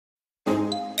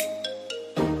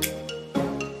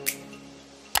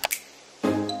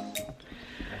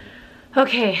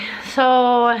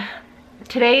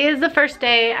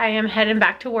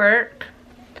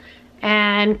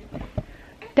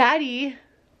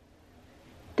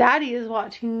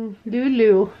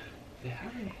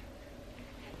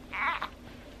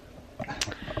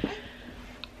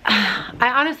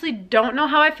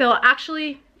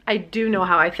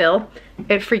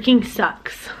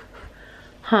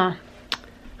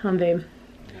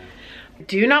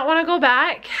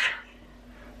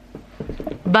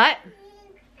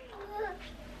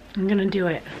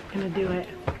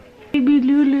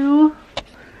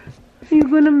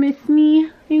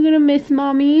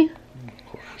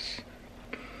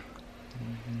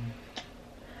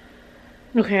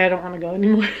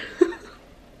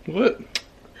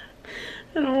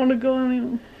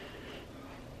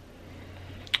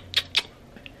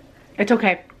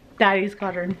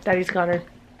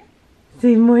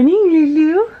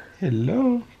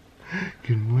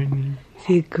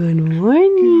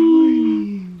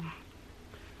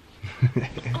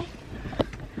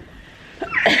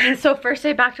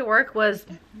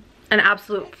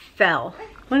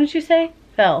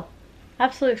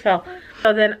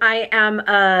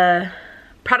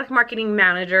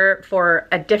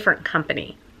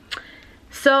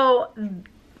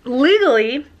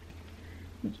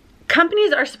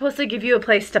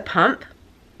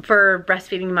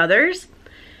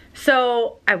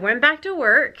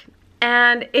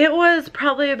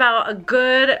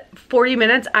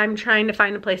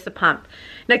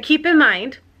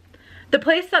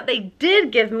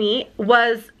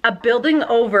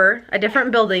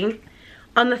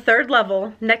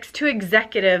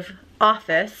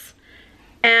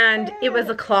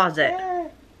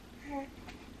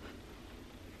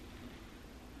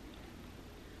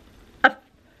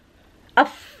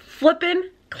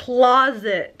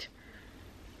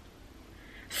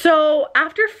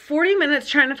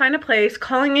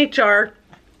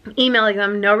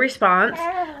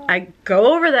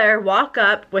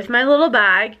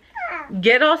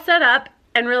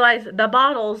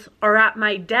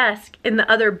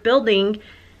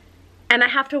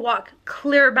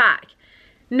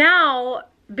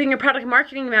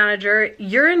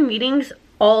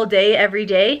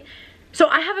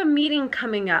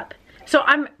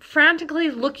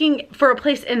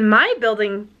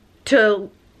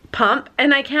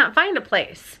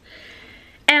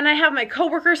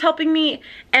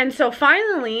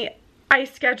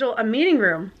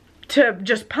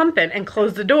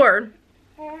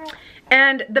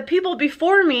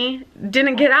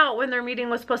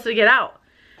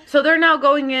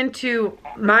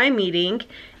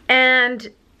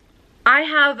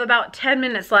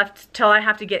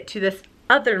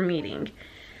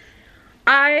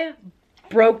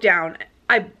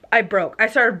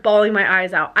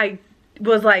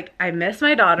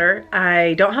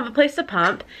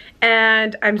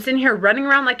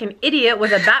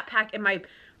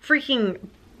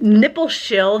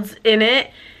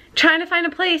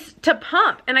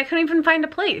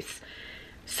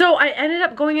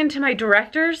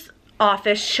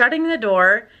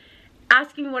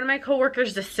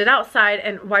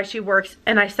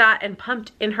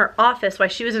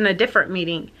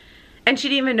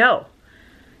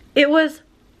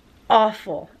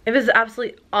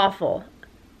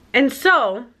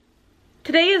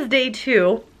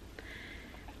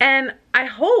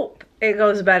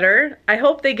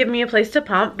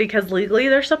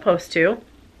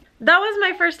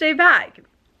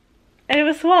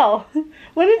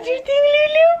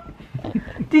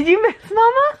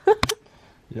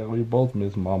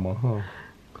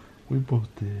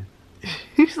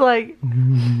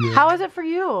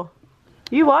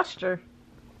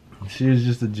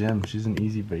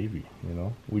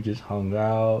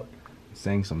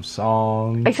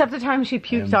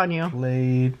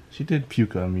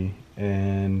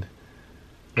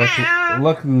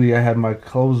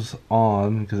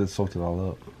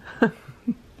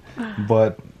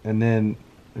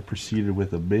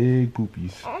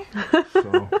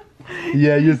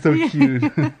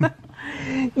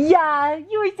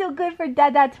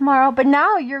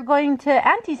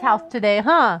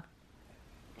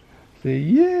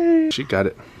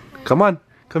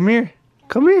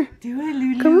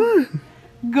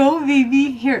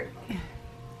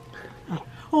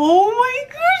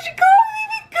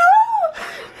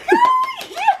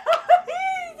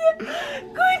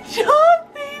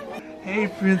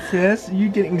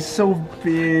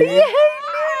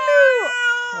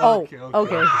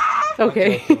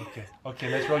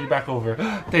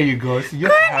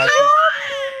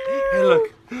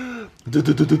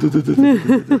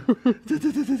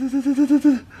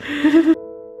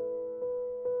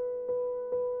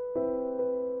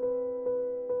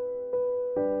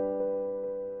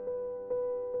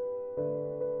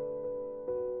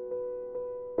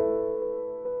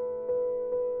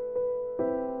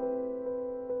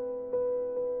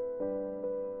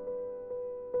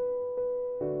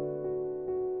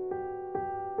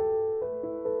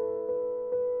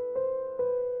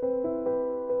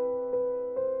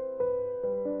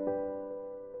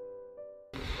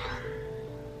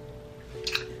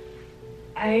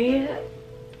I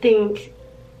think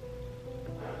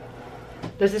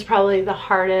this is probably the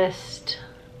hardest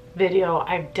video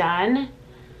I've done,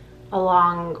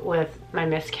 along with my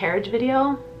miscarriage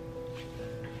video.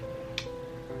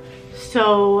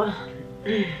 So,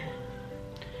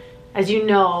 as you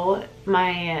know,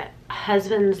 my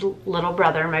husband's little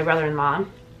brother, my brother-in-law,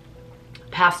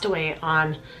 passed away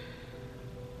on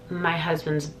my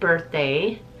husband's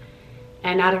birthday.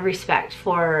 And out of respect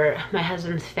for my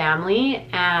husband's family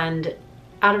and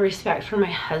out of respect for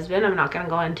my husband, I'm not going to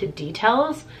go into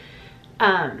details.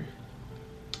 But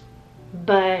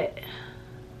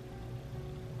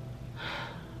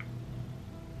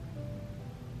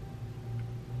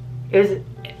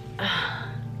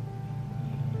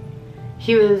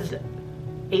he was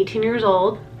 18 years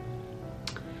old,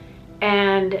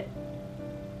 and it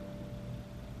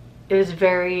was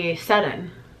very sudden.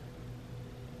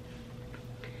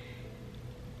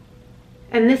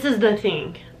 And this is the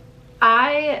thing.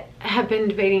 I have been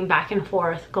debating back and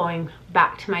forth going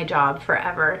back to my job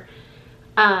forever.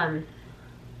 And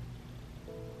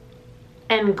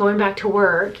going back to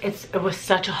work, it was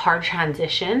such a hard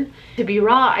transition. To be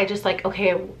raw, I just like,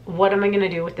 okay, what am I gonna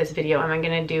do with this video? Am I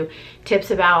gonna do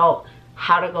tips about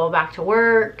how to go back to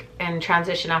work and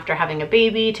transition after having a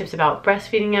baby, tips about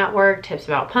breastfeeding at work, tips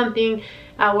about pumping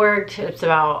at work, tips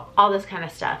about all this kind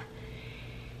of stuff.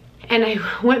 And I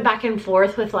went back and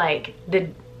forth with like the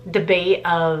debate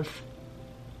of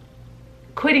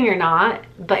quitting or not,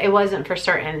 but it wasn't for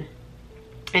certain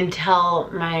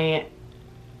until my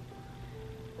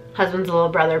husband's little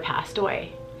brother passed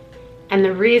away. And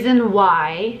the reason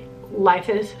why life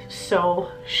is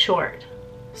so short,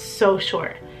 so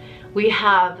short. We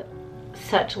have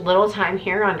such little time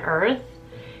here on earth,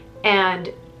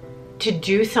 and to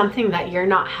do something that you're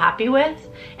not happy with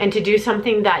and to do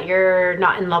something that you're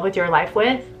not in love with your life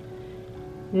with,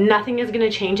 nothing is going to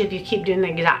change if you keep doing the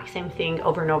exact same thing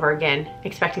over and over again,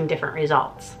 expecting different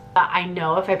results. I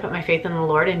know if I put my faith in the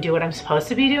Lord and do what I'm supposed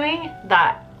to be doing,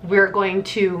 that we're going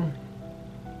to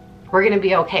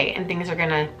be okay and things are going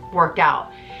to work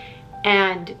out.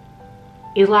 And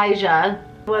Elijah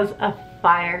was a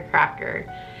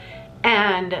firecracker.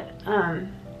 And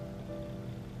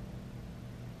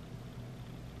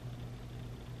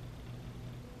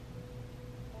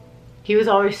he was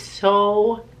always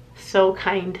so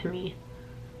kind to me.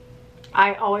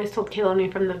 I always told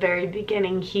Kamalani from the very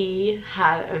beginning he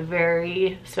had a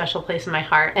very special place in my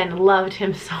heart and loved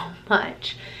him so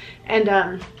much.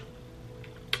 And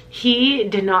he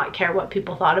did not care what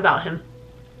people thought about him.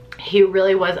 He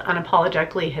really was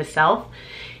unapologetically himself.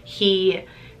 He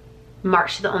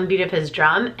marched to the own beat of his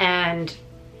drum, and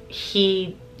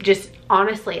he just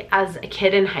honestly, as a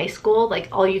kid in high school, like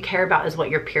all you care about is what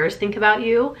your peers think about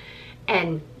you.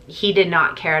 And he did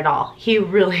not care at all. He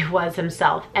really was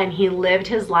himself, and he lived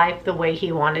his life the way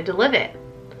he wanted to live it.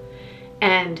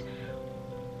 And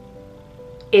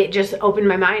it just opened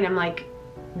my mind. I'm like,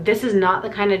 this is not the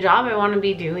kind of job I want to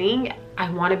be doing. I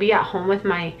want to be at home with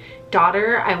my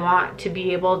daughter. I want to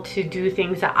be able to do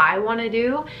things that I want to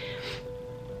do.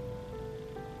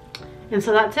 And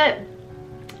so that's it.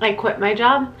 I quit my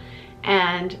job,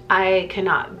 and I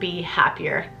cannot be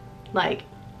happier. Like,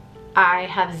 I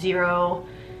have zero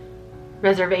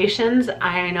reservations.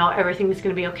 I know everything's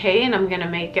gonna be okay, and I'm gonna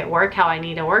make it work how I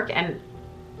need to work. And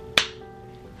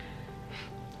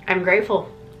I'm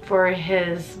grateful for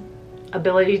his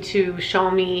ability to show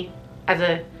me as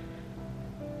a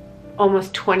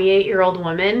almost 28-year-old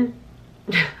woman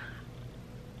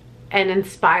and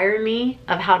inspire me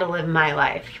of how to live my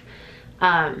life.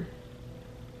 I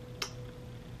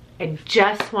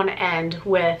just want to end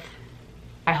with,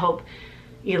 I hope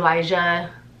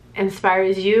Elijah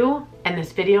inspires you and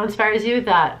this video inspires you,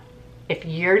 that if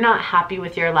you're not happy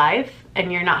with your life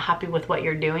and you're not happy with what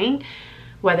you're doing,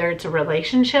 whether it's a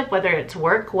relationship, whether it's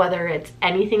work, whether it's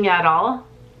anything at all,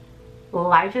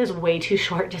 life is way too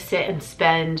short to sit and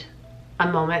spend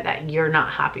a moment that you're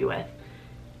not happy with.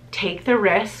 Take the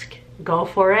risk, go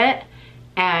for it,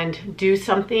 and do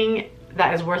something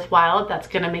that is worthwhile, that's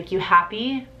gonna make you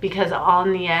happy, because all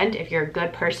in the end, if you're a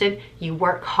good person, you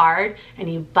work hard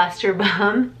and you bust your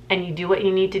bum and you do what you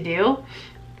need to do,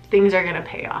 things are gonna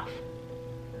pay off.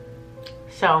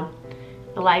 So,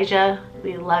 Elijah,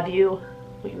 we love you.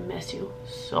 We miss you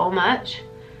so much.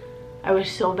 I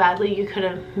wish so badly you could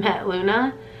have met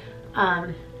Luna.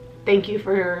 Thank you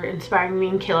for inspiring me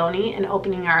and Kamalani and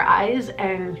opening our eyes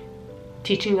and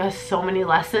teaching us so many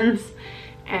lessons.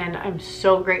 And I'm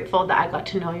so grateful that I got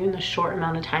to know you in the short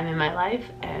amount of time in my life,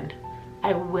 and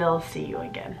I will see you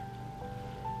again.